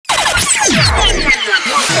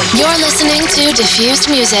You're listening to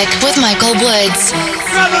Diffused Music with Michael Woods.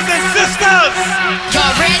 Brothers and sisters!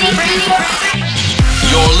 Y'all ready?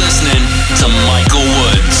 You're listening to Michael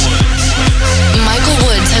Woods. Michael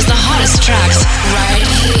Woods has the hottest tracks right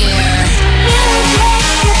here.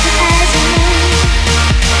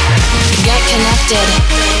 Get connected.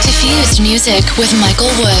 Diffused Music with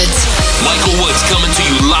Michael Woods. Michael Woods coming to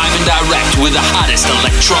you live and direct with the hottest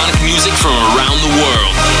electronic music from around the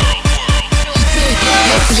world.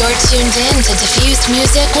 You're tuned in to Diffused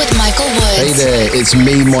Music with Michael Woods. Hey there, it's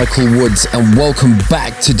me, Michael Woods, and welcome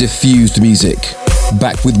back to Diffused Music.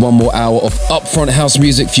 Back with one more hour of upfront house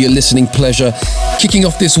music for your listening pleasure. Kicking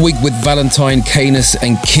off this week with Valentine Canis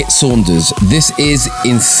and Kit Saunders. This is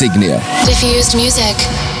Insignia. Diffused Music.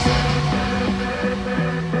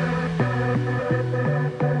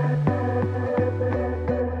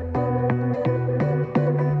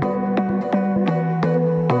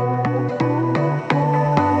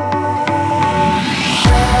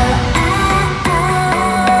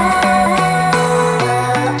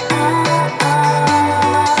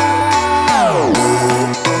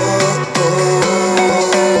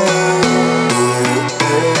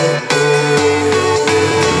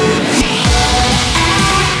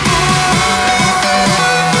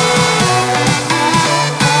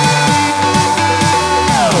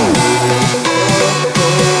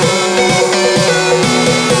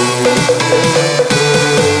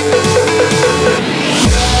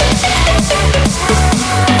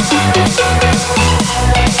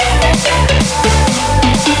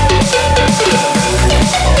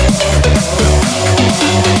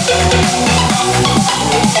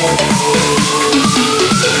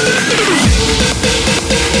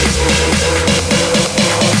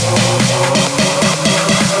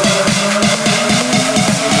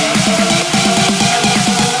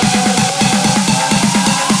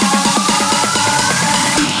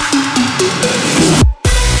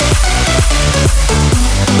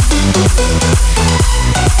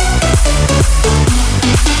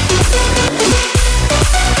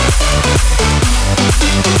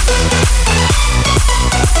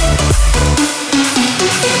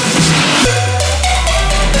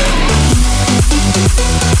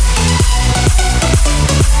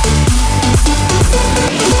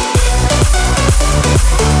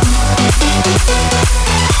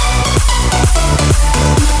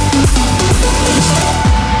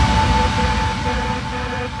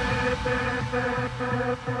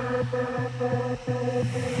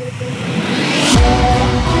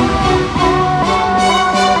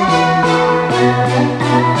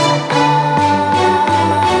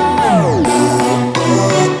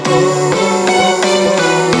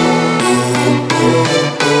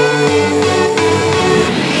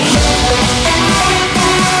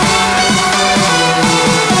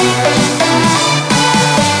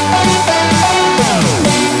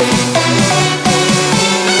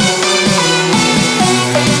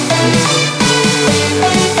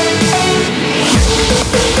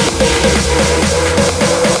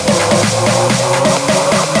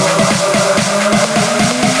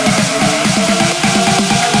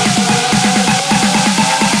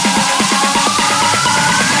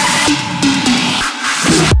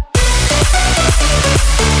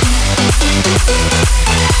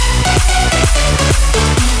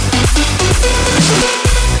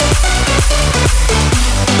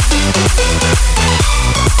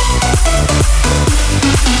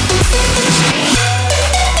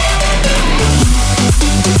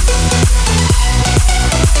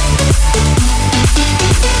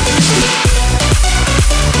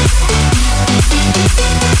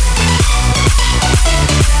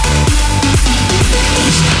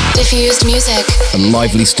 Diffused Music. A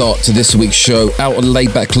lively start to this week's show, out on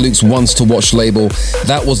Laidback Luke's Ones to Watch label.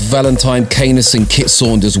 That was Valentine Canis and Kit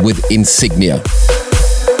Saunders with Insignia.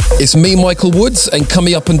 It's me, Michael Woods, and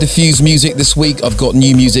coming up on Diffused Music this week, I've got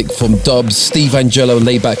new music from Dubs, Steve Angelo,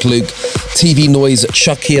 Laidback Luke, TV Noise,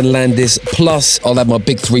 Chucky and Landis, plus I'll have my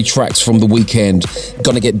big 3 tracks from the weekend.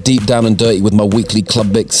 Gonna get deep down and dirty with my weekly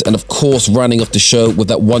club mix, and of course, rounding off the show with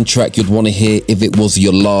that one track you'd want to hear if it was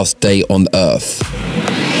your last day on Earth.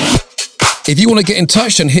 If you want to get in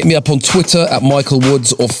touch, then hit me up on Twitter at Michael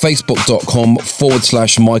Woods or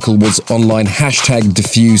Facebook.com/Michael Woods online,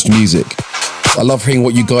 #Diffused Music. I love hearing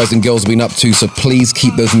what you guys and girls have been up to, so please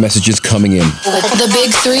keep those messages coming in. The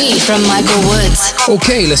Big 3 from Michael Woods.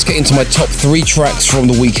 Okay, let's get into my top 3 tracks from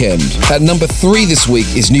the weekend. At number 3 this week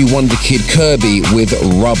is new Wonder Kid Kirby with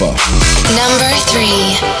Rubber. Number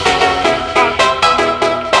 3.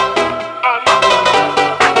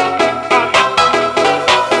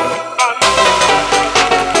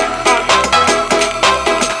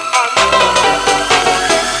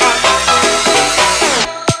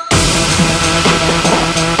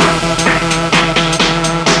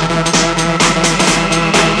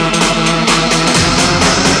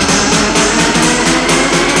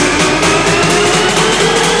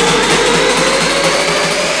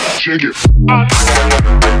 Shake it.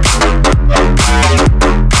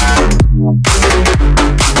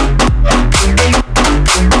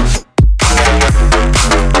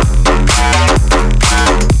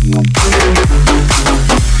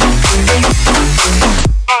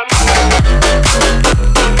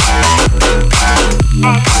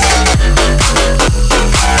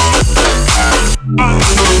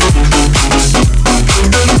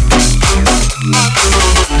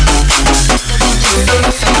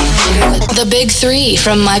 The Big Three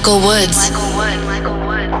from Michael Woods.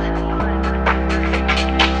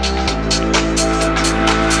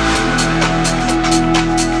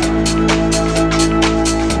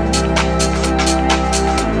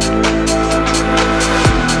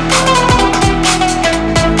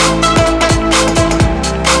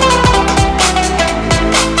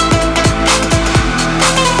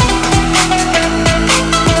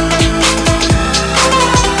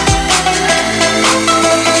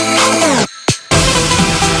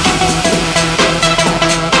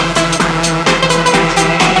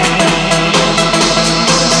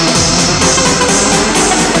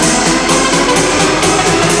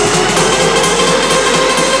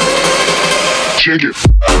 Shake it.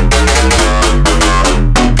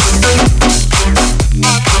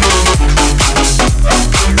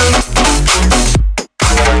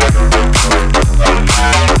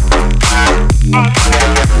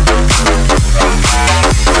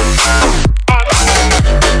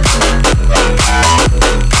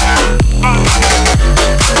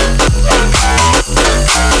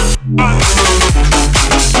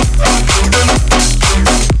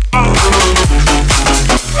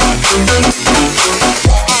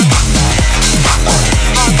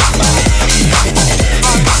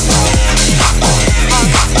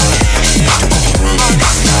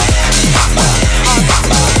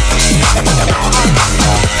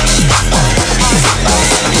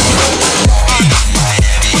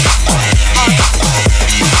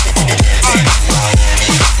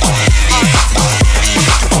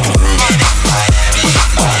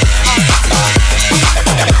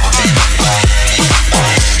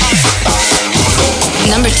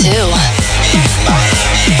 Number 2.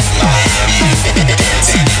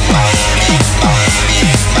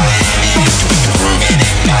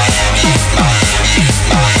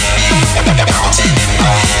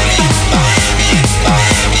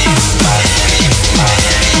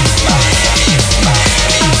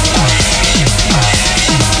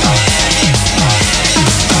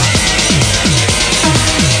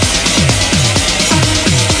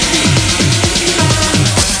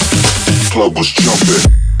 Club was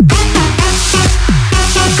jumping.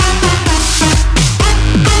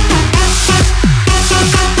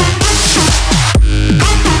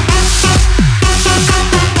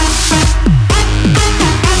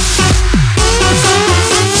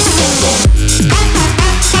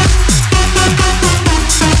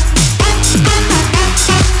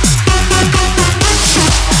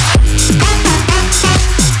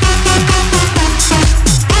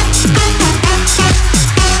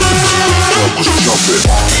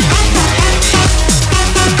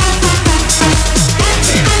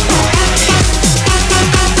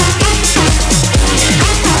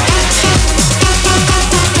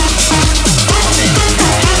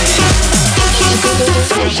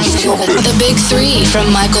 The Big Three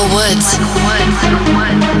from Michael Woods.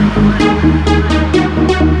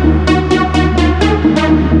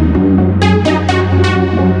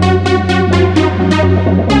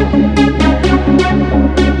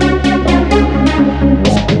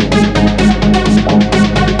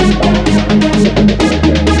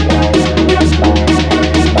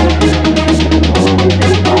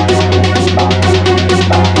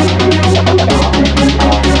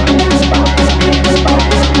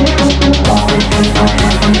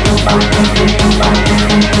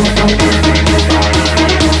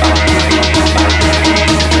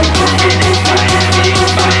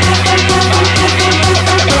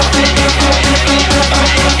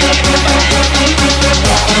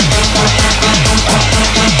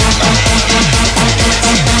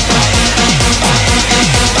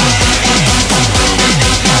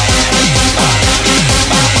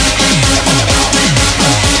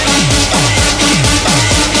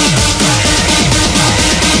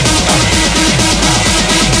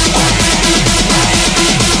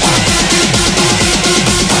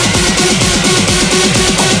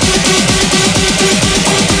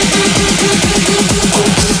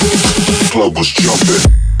 Club was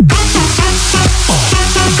jumping.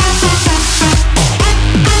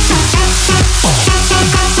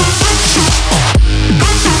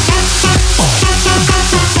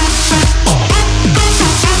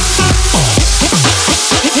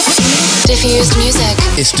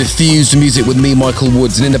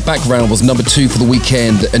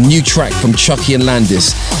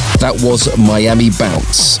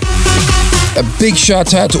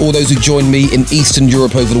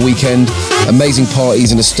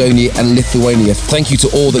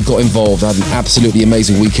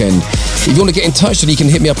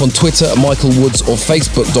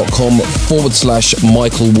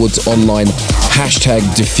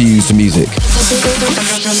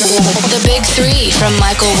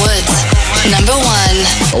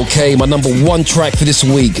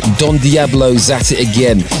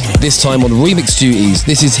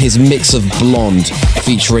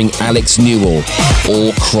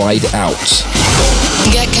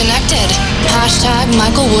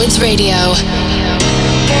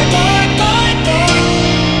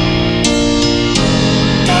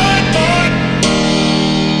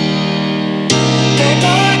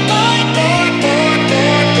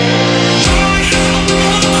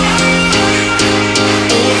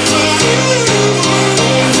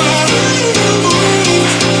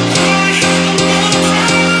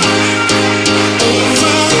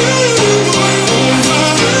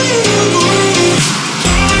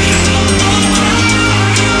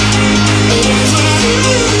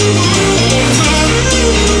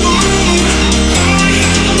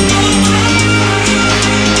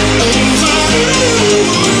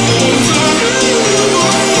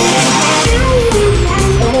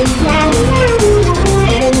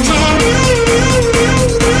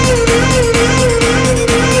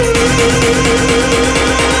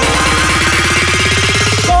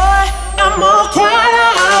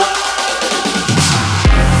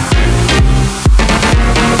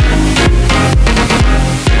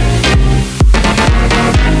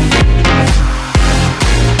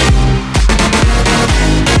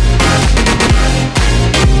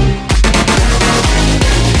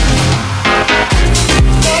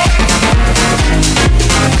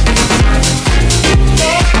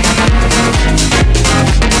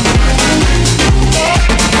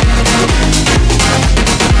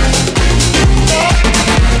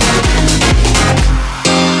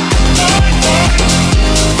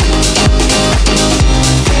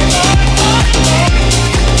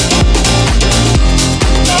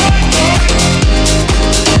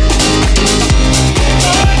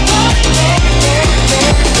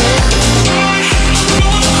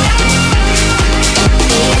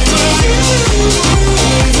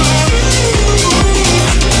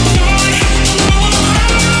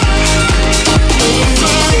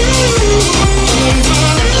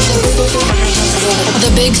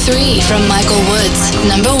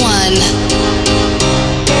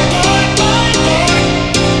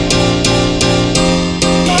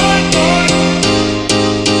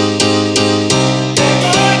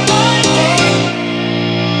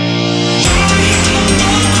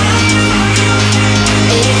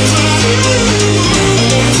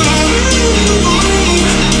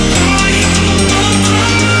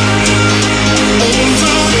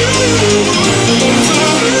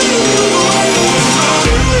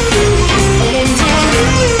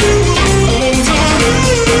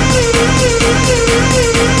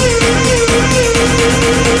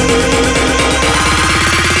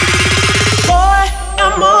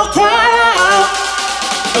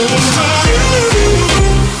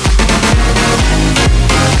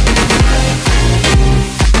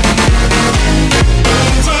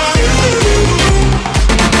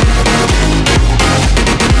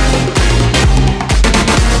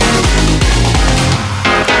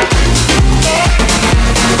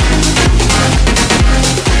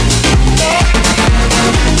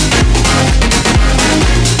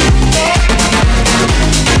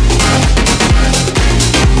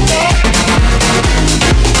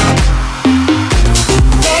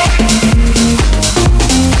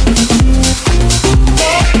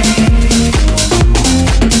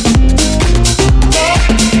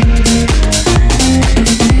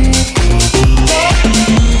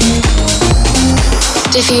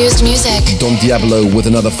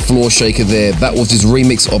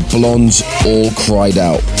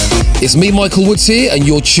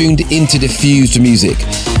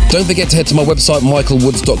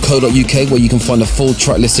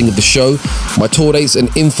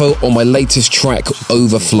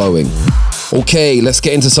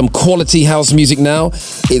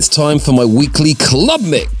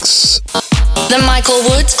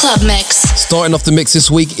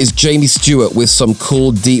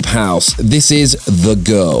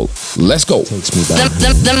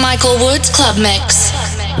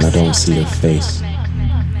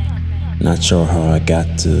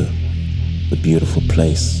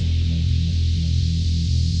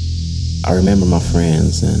 I remember my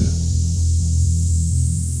friends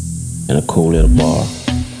in a cool little bar.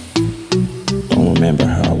 Don't remember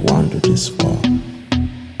how I wandered this far.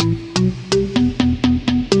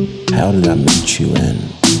 How did I meet you and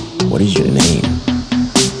what is your name?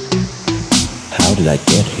 How did I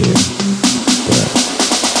get here? But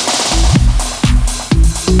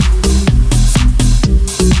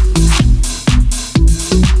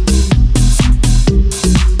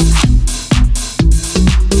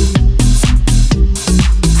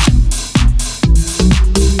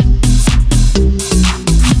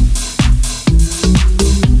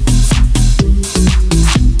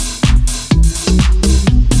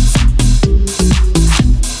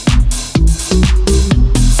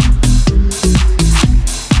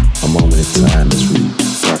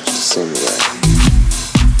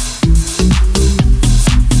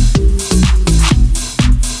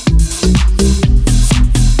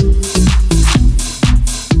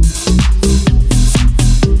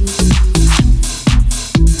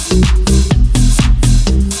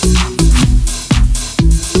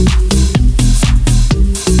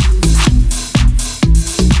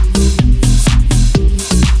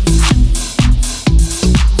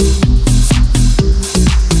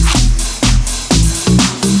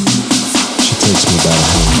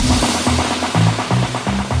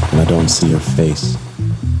face.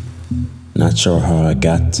 Not sure how I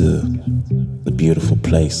got to the beautiful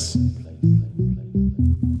place.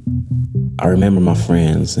 I remember my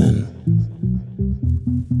friends in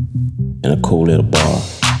a cool little bar.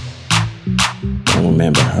 Don't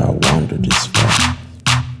remember how I wandered this far.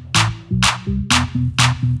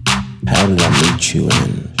 How did I meet you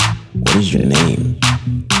and what is your name?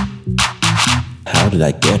 How did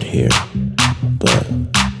I get here? But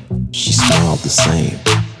she smiled the same.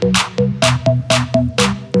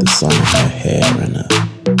 The sun in her hair and a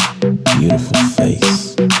beautiful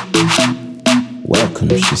face. Welcome,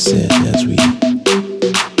 she said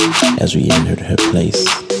as we entered her place.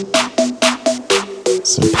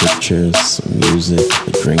 Some pictures, some music,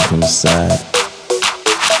 a drink on the side.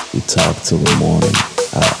 We talked till the morning,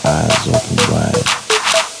 our eyes open wide.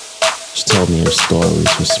 She told me her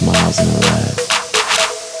stories, her smiles and her eyes.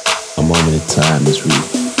 A moment in time as we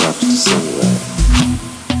watched the sunrise.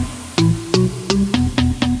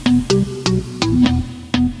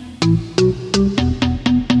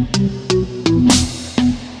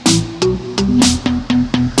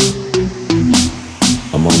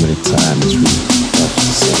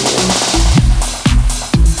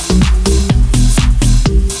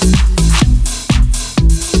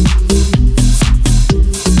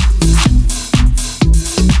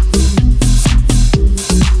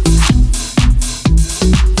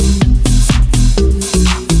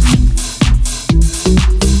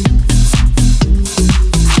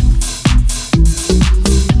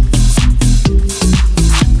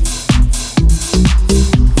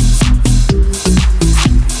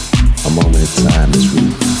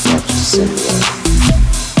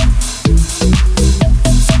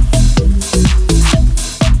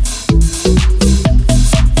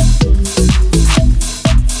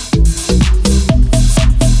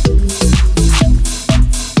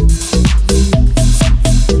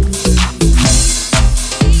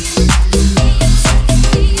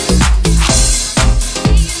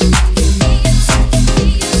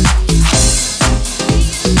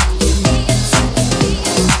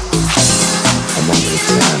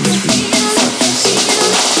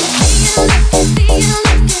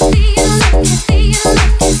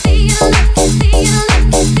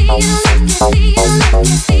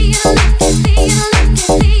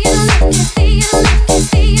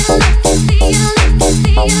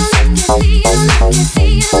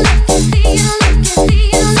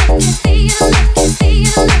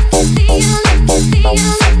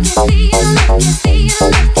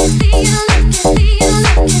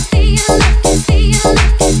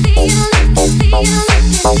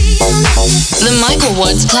 The Michael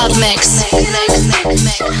Woods Club Mix.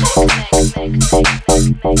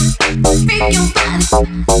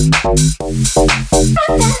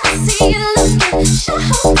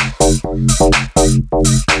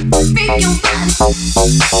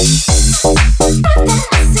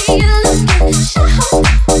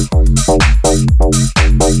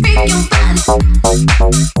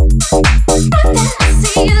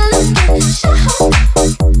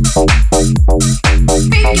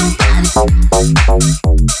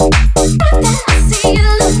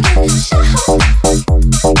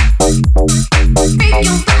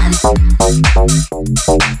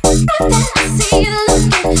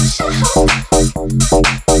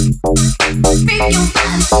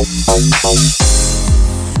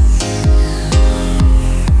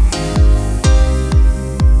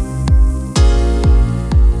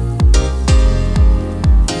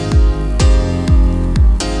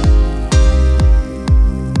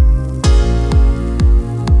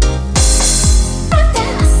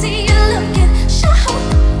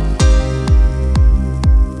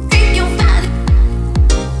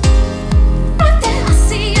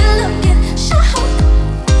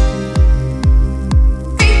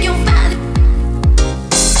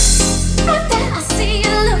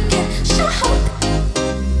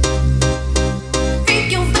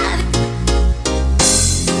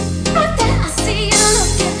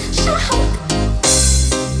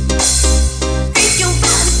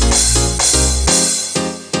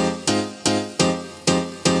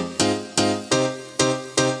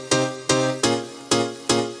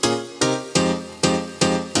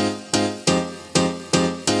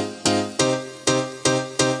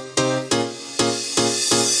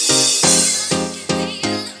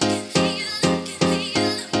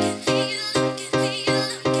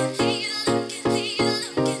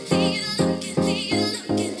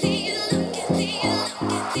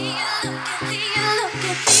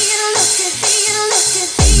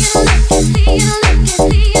 The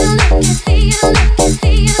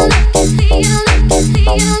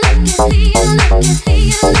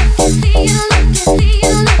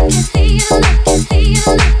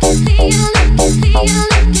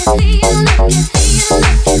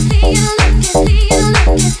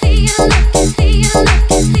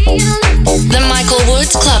Michael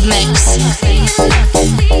Woods Club Mix.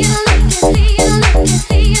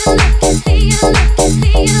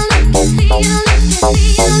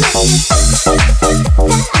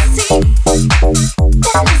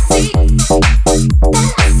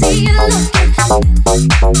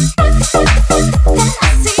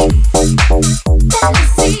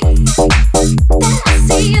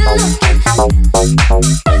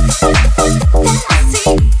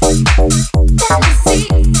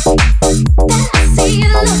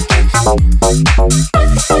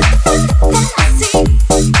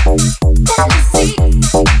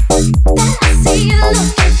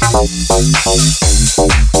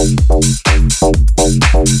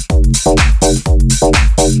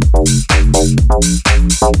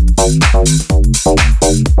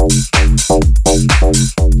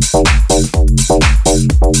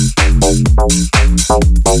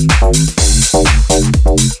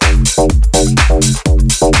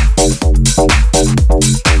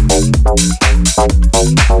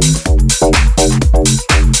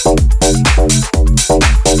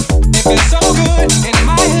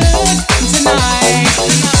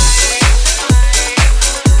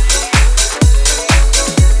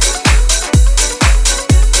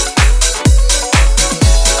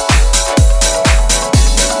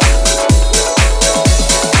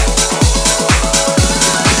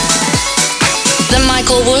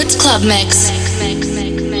 Club Mix.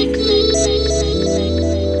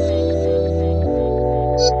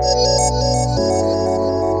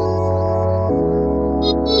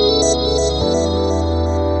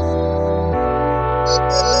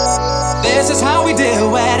 This is how we do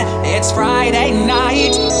it. It's Friday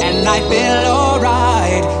night and I feel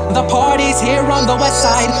alright. The party's here on the west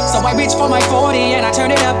side, so I reach for my 40 and I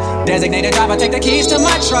turn it up. Designated driver, take the keys to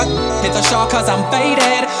my truck. Hit the shore cause I'm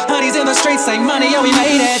faded. Honey's in the streets, say money, oh we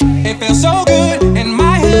made it. It feels so good in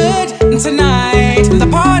my hood tonight. The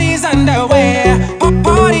party's underway,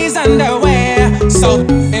 party's underway. So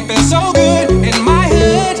it feels so good in my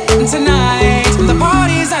hood tonight. The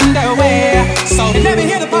party's underway. So let me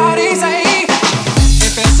hear the party say.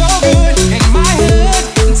 It feels so good in my hood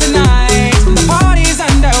tonight. The party's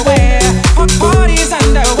underway, party's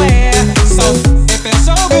underway. So it feels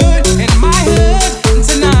so good in my hood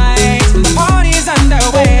tonight. The party's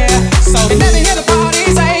underway. So let me hear the party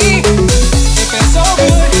say. It feels so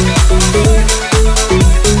good.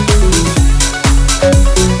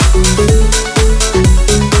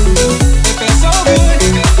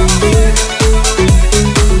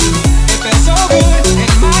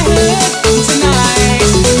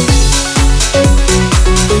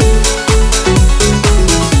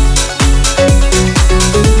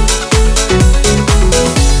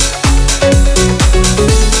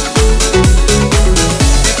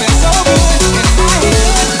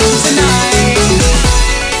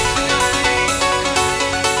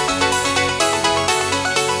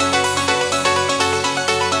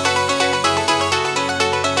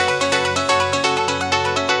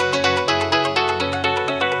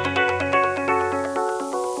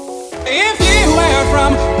 If you were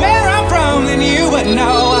from where I'm from, then you would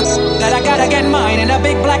know that I gotta get mine in a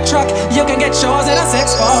big black truck. You can get yours in a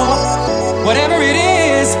 6-4. Whatever it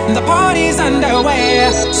is, the party's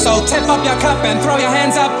underway. So tip up your cup and throw your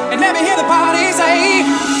hands up and let me hear the party say.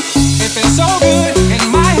 It feels so good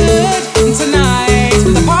in my hood tonight.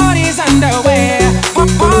 The party's underway,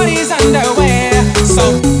 party's underway.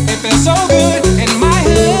 So it feels so good in my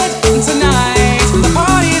hood tonight. The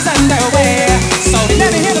party's underway. So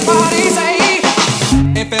let me hear the party say.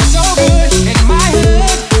 It feels so good in my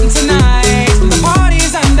hood tonight. The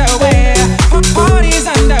party's underway, party's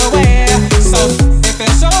underway. So it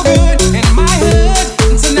feels so good in my hood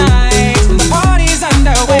tonight. The party's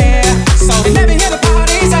underway. So let me hear the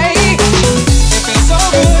party say. It feels so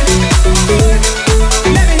good.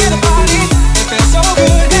 Let me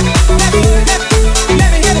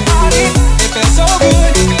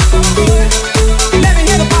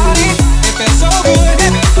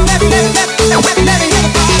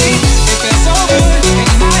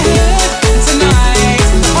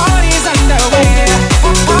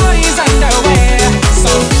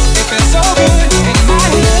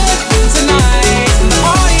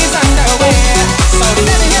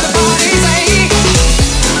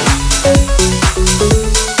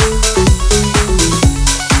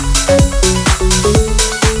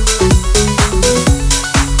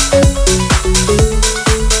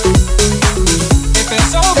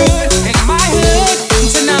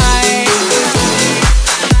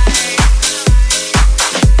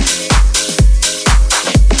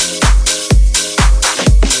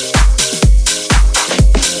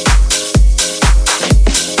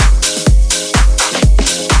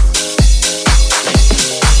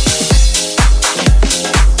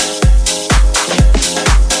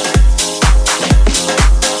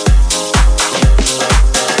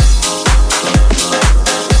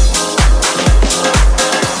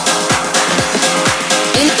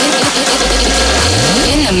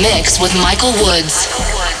mix with Michael Woods.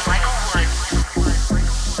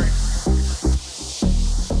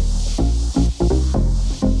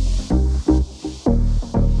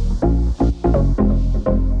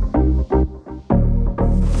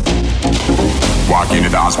 Walk in the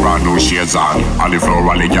dance, brand new shades on. On the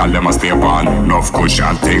floor, all the gyal dem a step on. Enough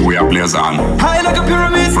cushion thing we a blaze on. High like a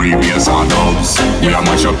pyramid. Free bass and dubs. We a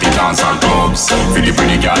mash up the dance and clubs. Feel the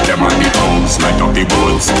pretty gyal dem on the tubs. Light up the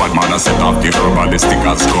buds. Bad man a set off the herb and the stick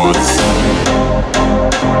and scuds.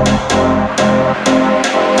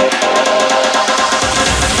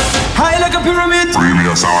 High like a pyramid. Free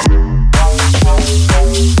bass on.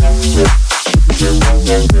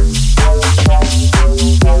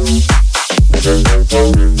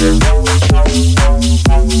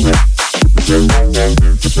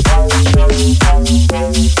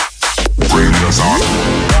 Bring us on.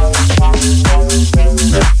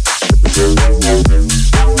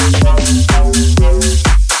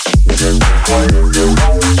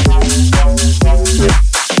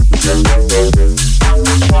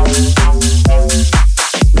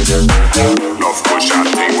 Love cushion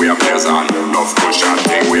thing we a blaze on. Love cushion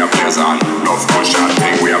thing we a blaze on. Love cushion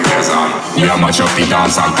thing we a blaze on. We a mash up the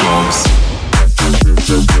dance and clubs.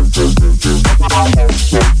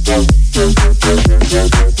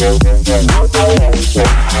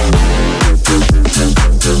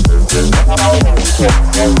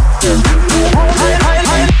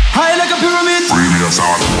 High like a pyramid. Bring us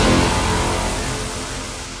on.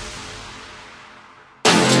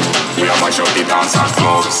 We a mash up the dance and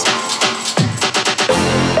clubs.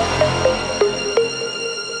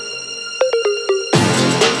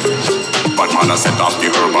 Bad man a set off the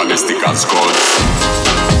herb and the stick and skulls.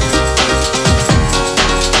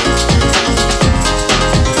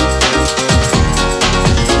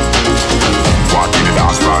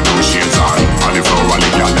 Dance brand new shades on. On the floor all the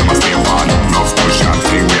gyal dem a step on. Enough cushion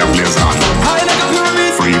thing we a blaze on. High like a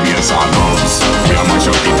pyramid. Free bass and dubs. We a mash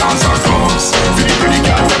up the dance and clubs. Feel the pretty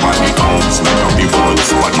gyal dem on the tubs. Light up the buds.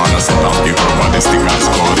 Bad man a set off the herb and the stick and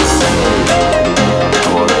scuds.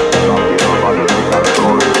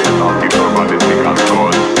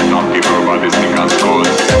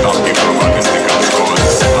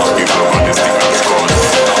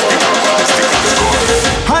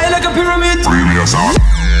 High like a pyramid. Free bass on.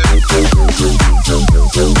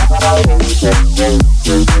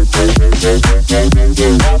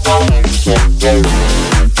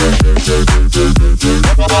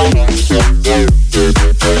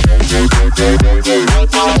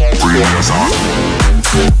 Bring us on.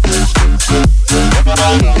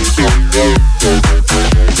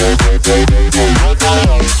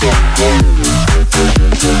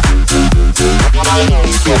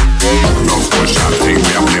 Love cushion thing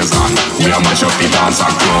we a blaze on. We a mash up the dance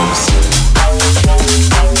and clubs.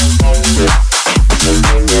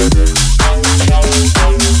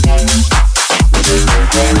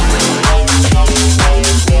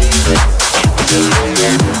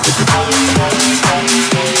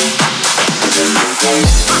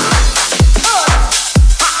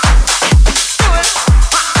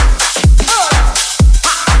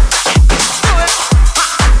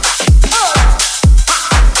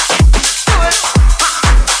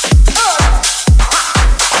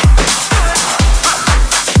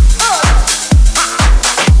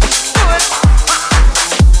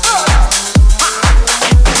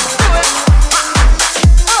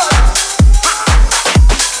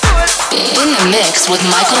 With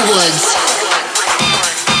Michael Woods.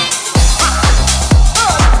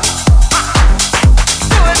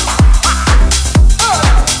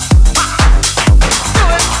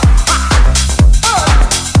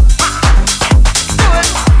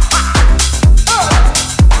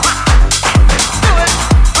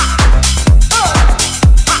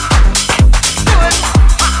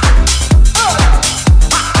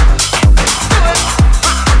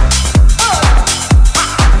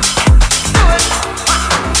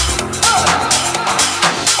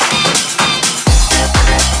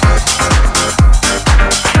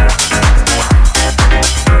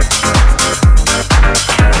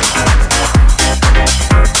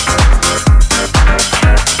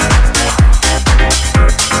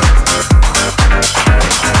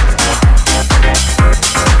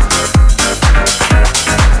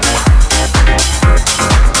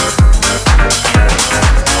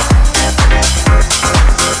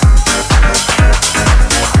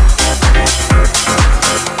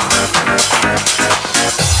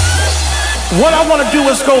 What I want to do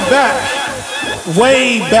is go back,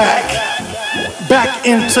 way back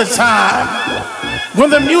into time, when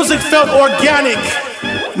the music felt organic,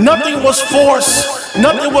 Nothing was forced.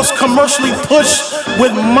 Nothing was commercially pushed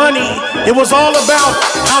with money. It was all about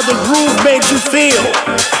how the groove made you feel,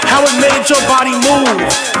 how it made your body move,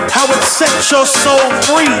 how it set your soul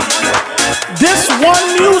free. This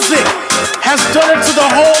one music has done it to the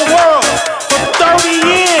whole world for 30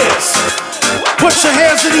 years. Put your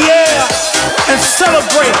hands in the air and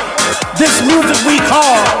celebrate this music we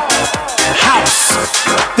call house.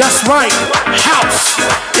 That's right, house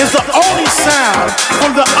is the only sound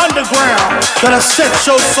from the underground that'll set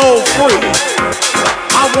your soul free.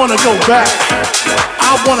 I wanna go back.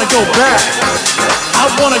 I wanna go back. I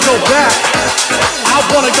wanna go back. I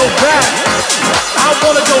wanna go back. I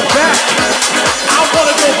wanna go back. I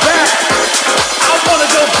wanna go back. I wanna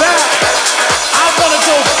go back. I wanna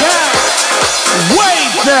go back. Way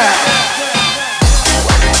back.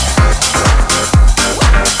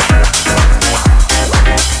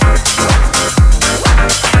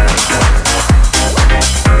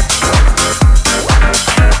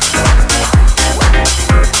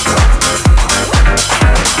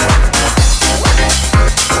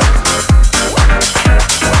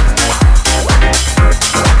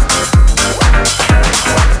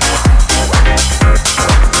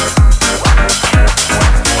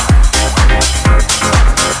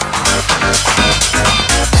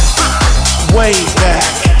 Way back,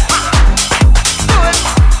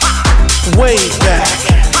 way back,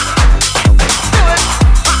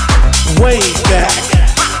 way back,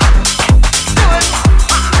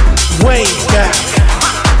 way back.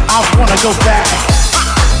 I wanna go back,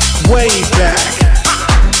 way back,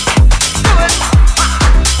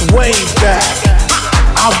 way back.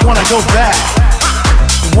 I wanna go back,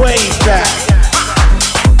 way back,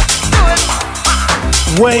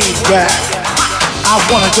 way back. I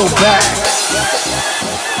wanna go back.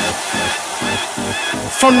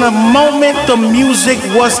 From the moment the music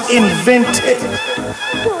was invented,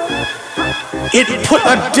 it put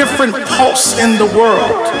a different pulse in the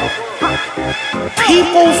world.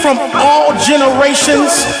 People from all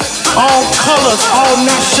generations, all colors, all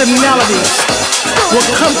nationalities will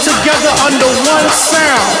come together under one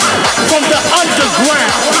sound from the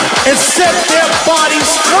underground and set their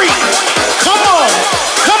bodies free. Come on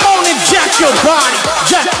and jack your body,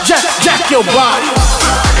 jack your body.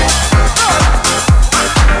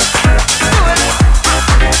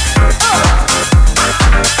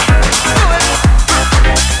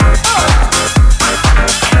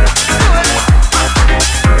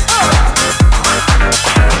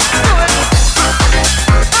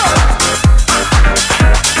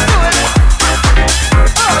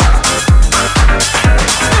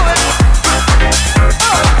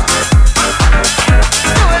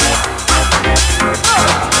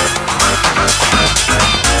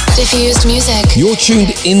 Diffused music. You're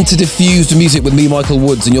tuned into Diffused Music with me, Michael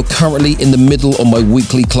Woods, and you're currently in the middle of my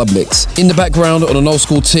weekly club mix. In the background, on an old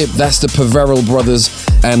school tip, that's the Pavarel Brothers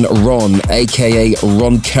and Ron, aka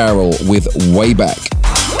Ron Carroll, with Way Back.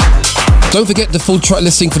 Don't forget the full track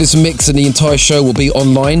listing for this mix and the entire show will be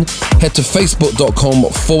online. Head to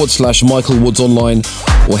facebook.com/Michael Woods Online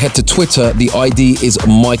or head to Twitter. The ID is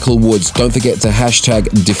Michael Woods. Don't forget to hashtag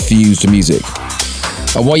Diffused Music.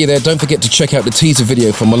 And while you're there, don't forget to check out the teaser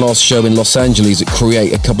video from my last show in Los Angeles at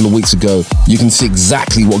Create a couple of weeks ago. You can see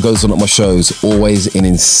exactly what goes on at my shows. Always an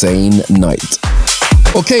insane night.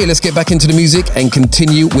 Okay, let's get back into the music and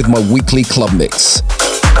continue with my weekly club mix.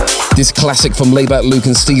 This classic from Layback Luke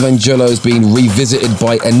and Steve Angello is being revisited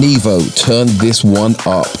by Anivo. Turn this one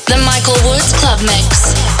up. The Michael Woods Club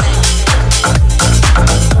Mix.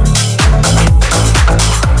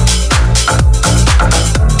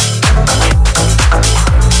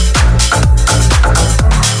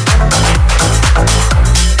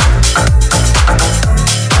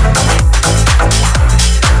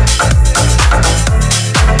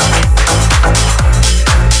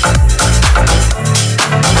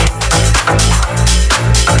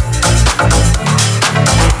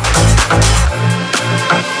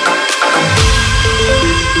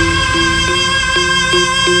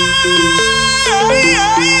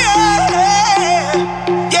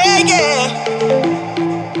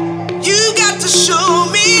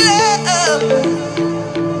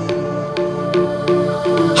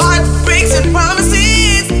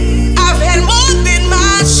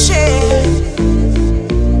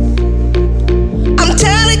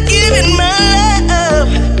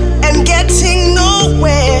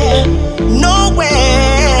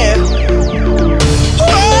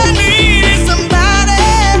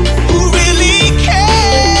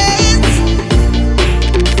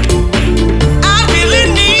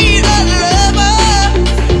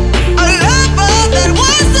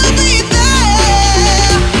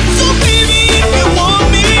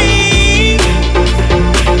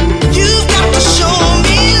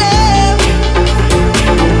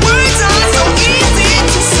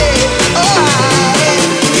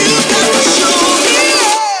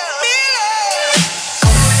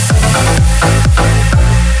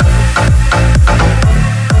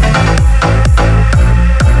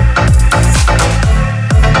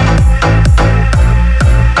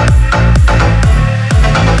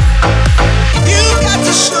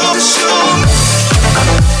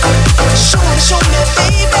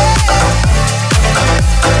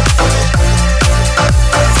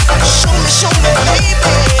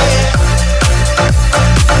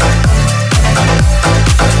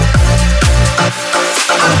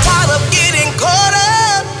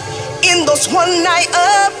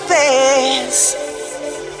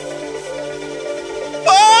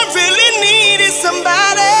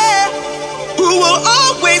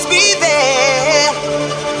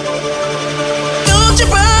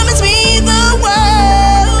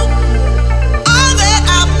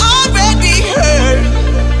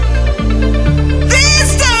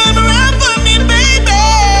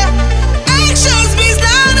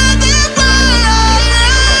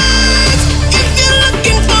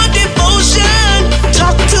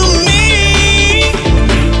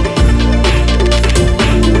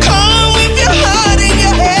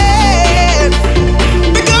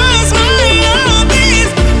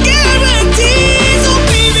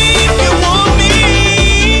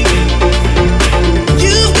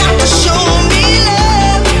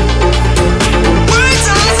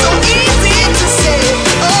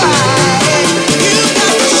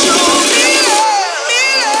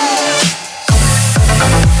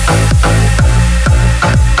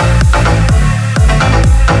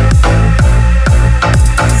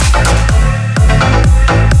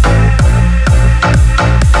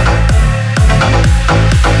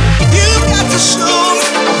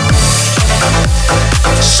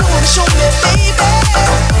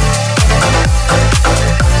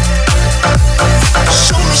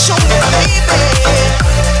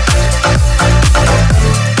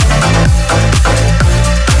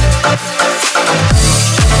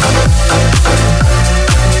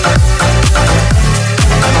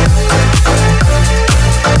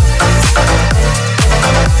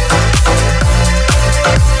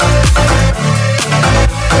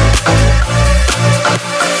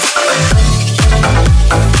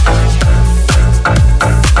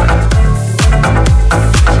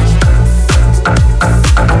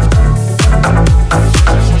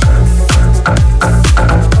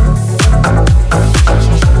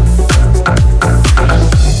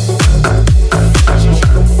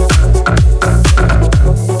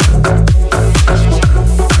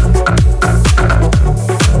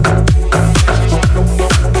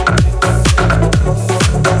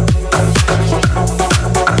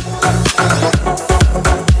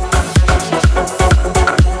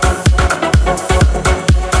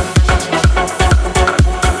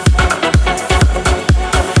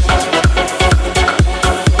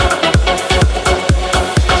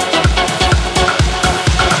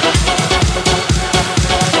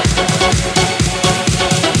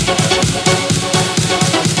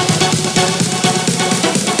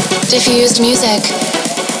 Diffused music.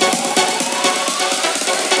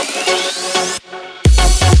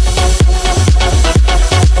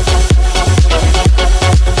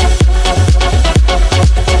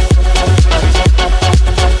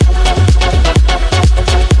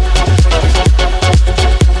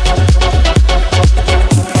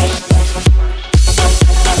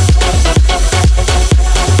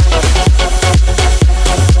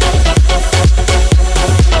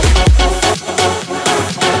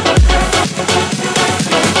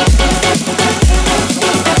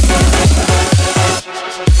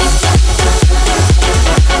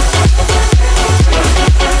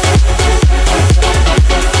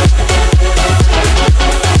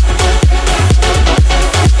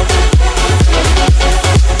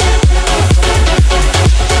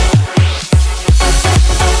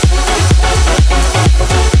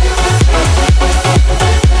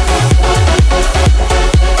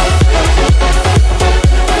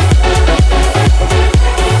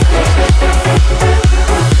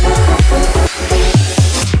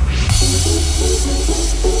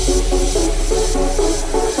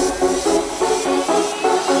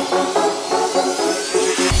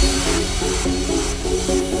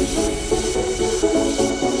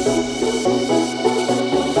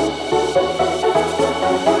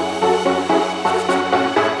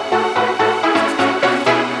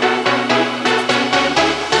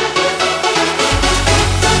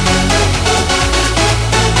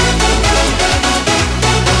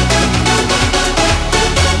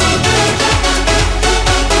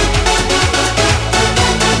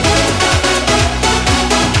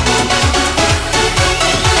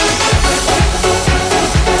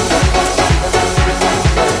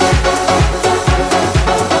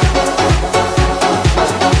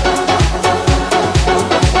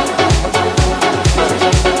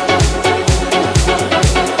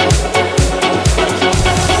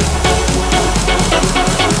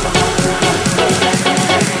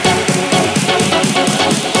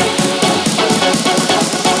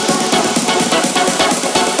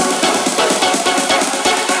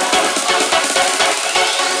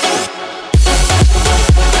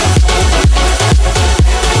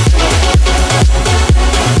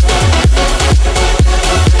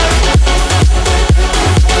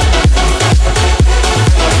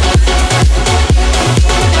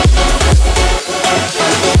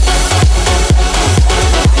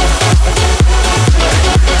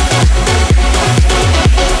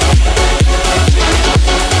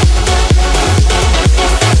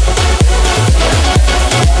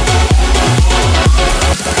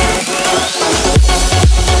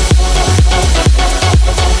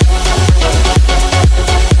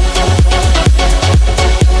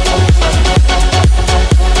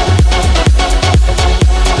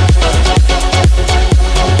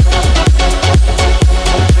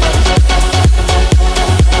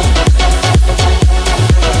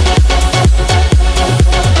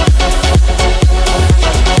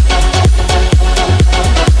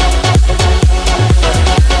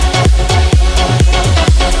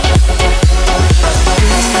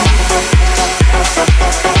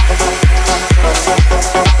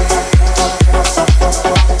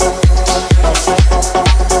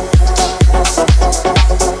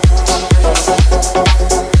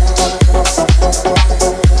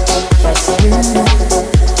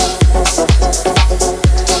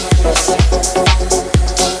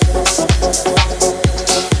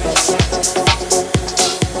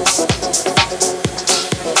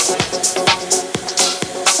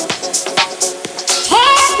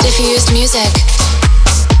 Diffused music.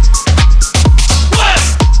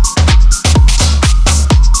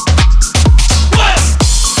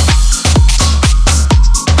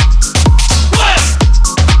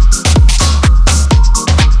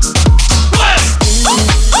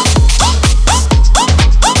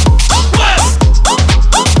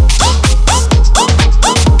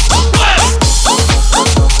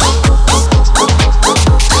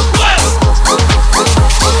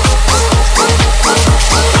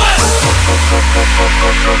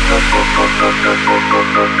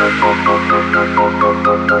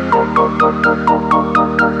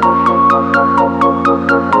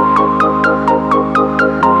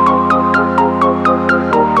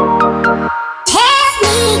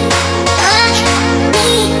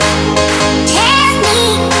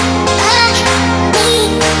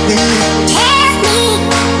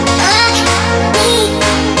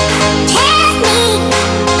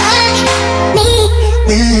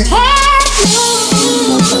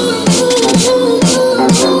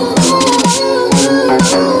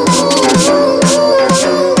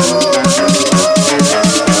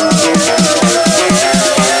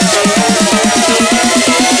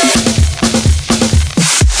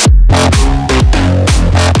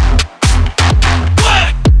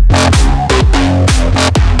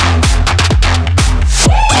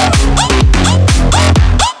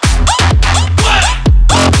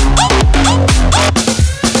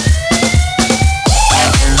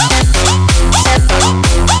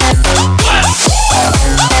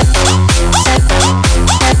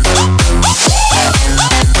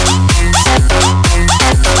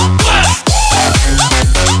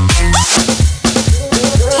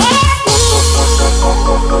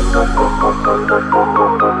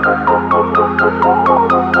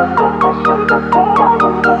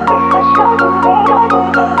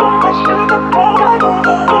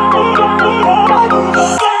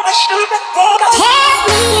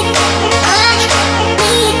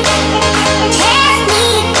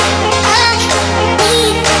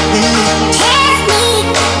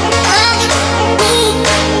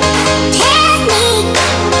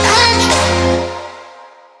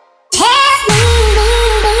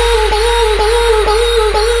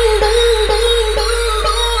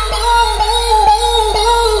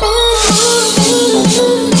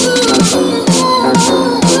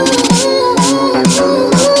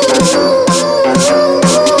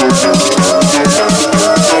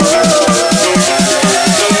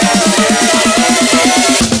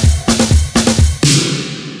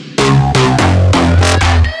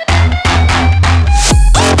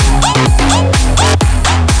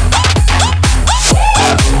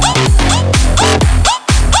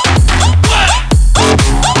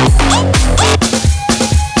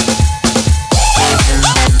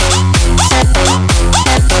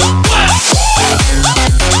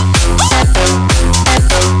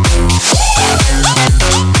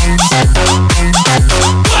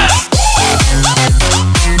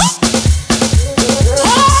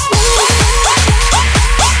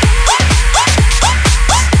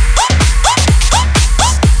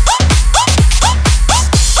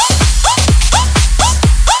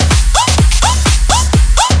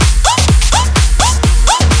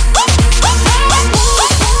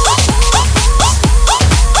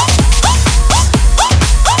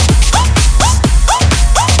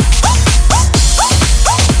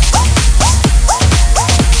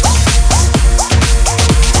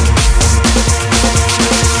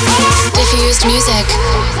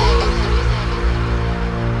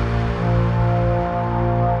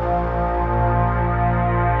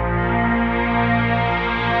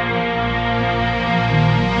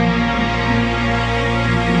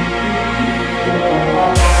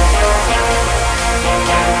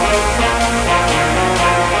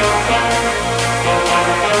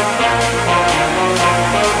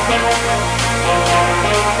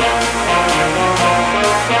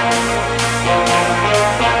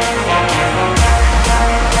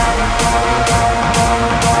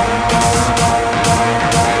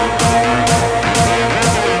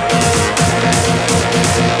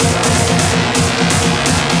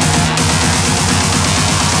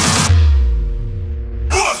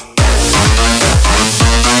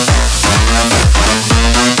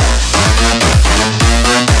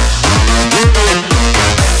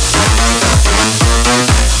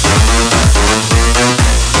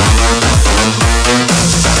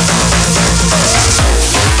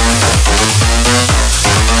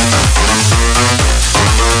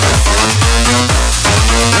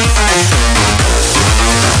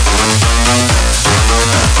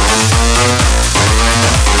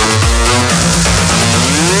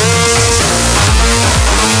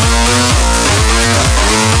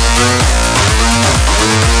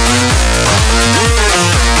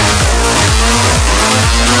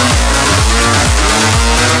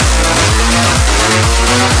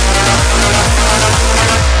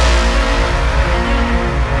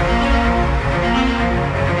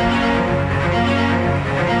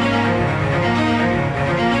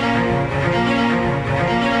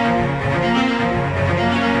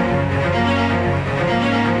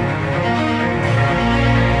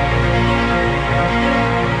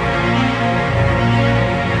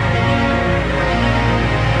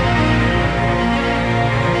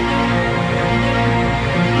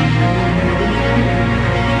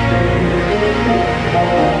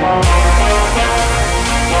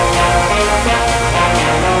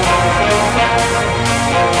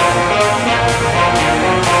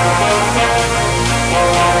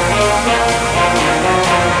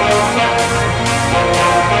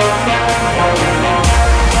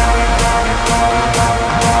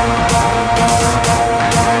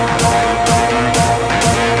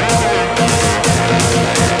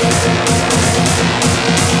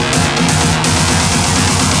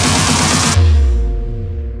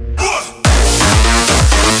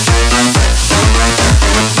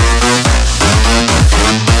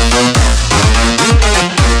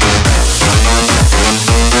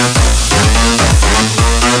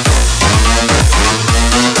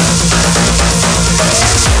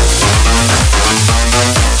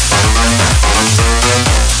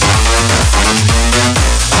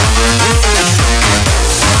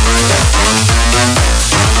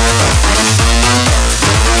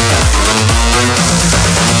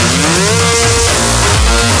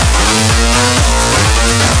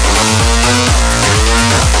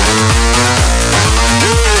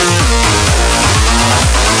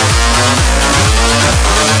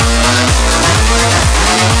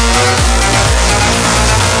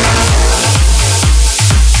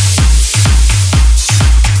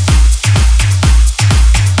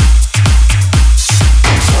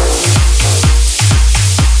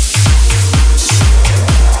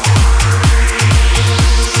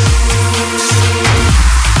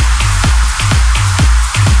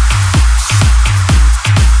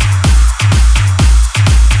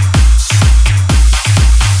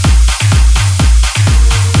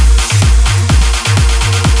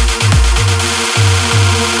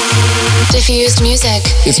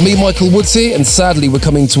 music. It's me, Michael Woods here, and sadly we're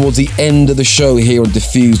coming towards the end of the show here on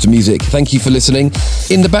Diffused Music. Thank you for listening.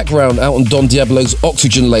 In the background, out on Don Diablo's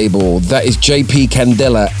Oxygen label, that is JP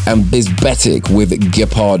Candela and Bizbetic with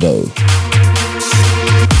Gepardo.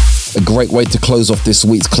 A great way to close off this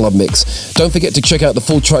week's club mix. Don't forget to check out the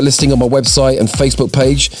full track listing on my website and Facebook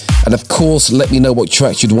page, and of course let me know what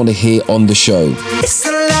tracks you'd want to hear on the show. It's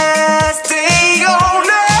the last day on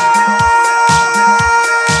earth.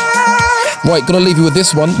 Right, gonna leave you with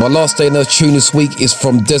this one. My last day on Earth tune this week is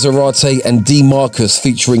from Desirate and D Marcus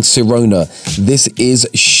featuring Sirona. This is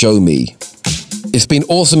Show Me. It's been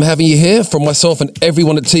awesome having you here. From myself and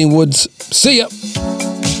everyone at Team Woods, see ya!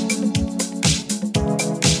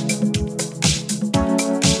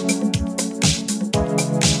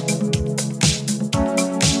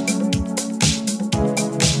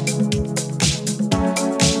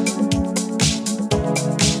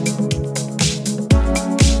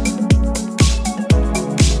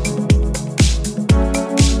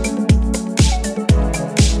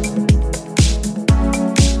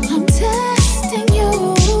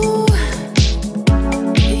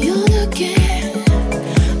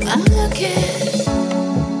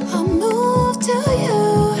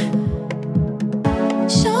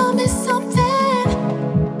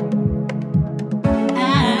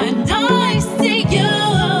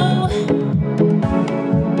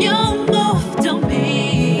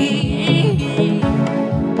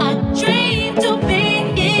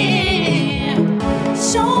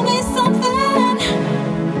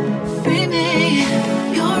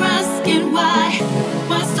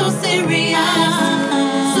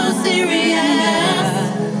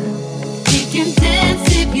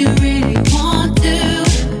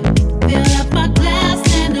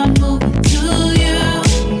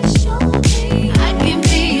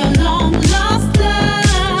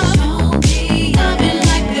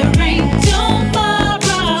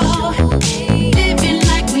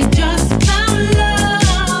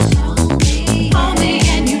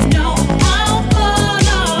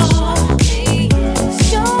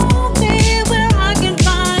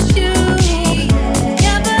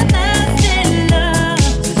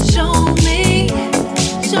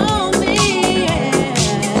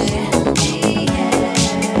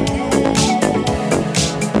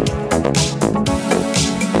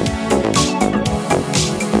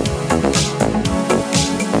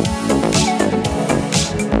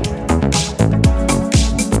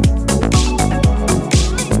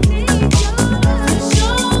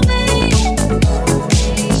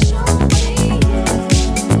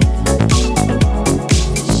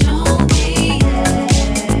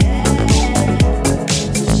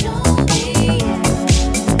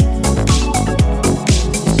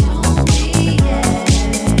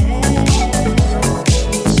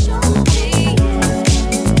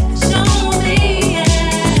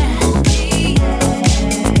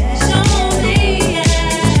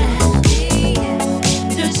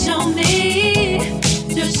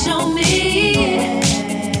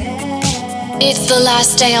 It's the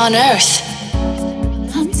last day on Earth.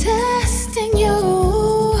 I'm testing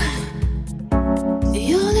you.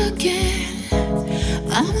 You're looking,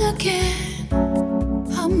 I'm looking.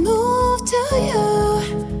 I'll move to you.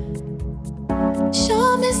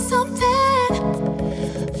 Show me something.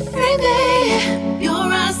 Free me.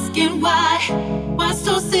 You're asking why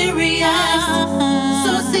so serious?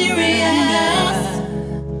 So serious.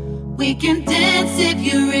 We can dance if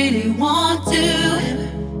you really want to.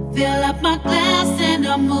 Fill up my glass and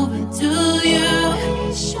I'm moving to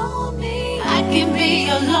you. Show me. I can be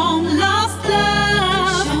your long lost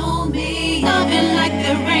love. Show me. Loving like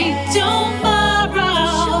there ain't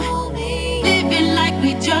tomorrow. Show me. Living like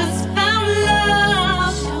we just found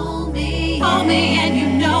love. Show me. Call me and you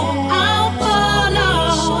know I'll follow.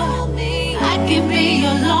 Show me. I can be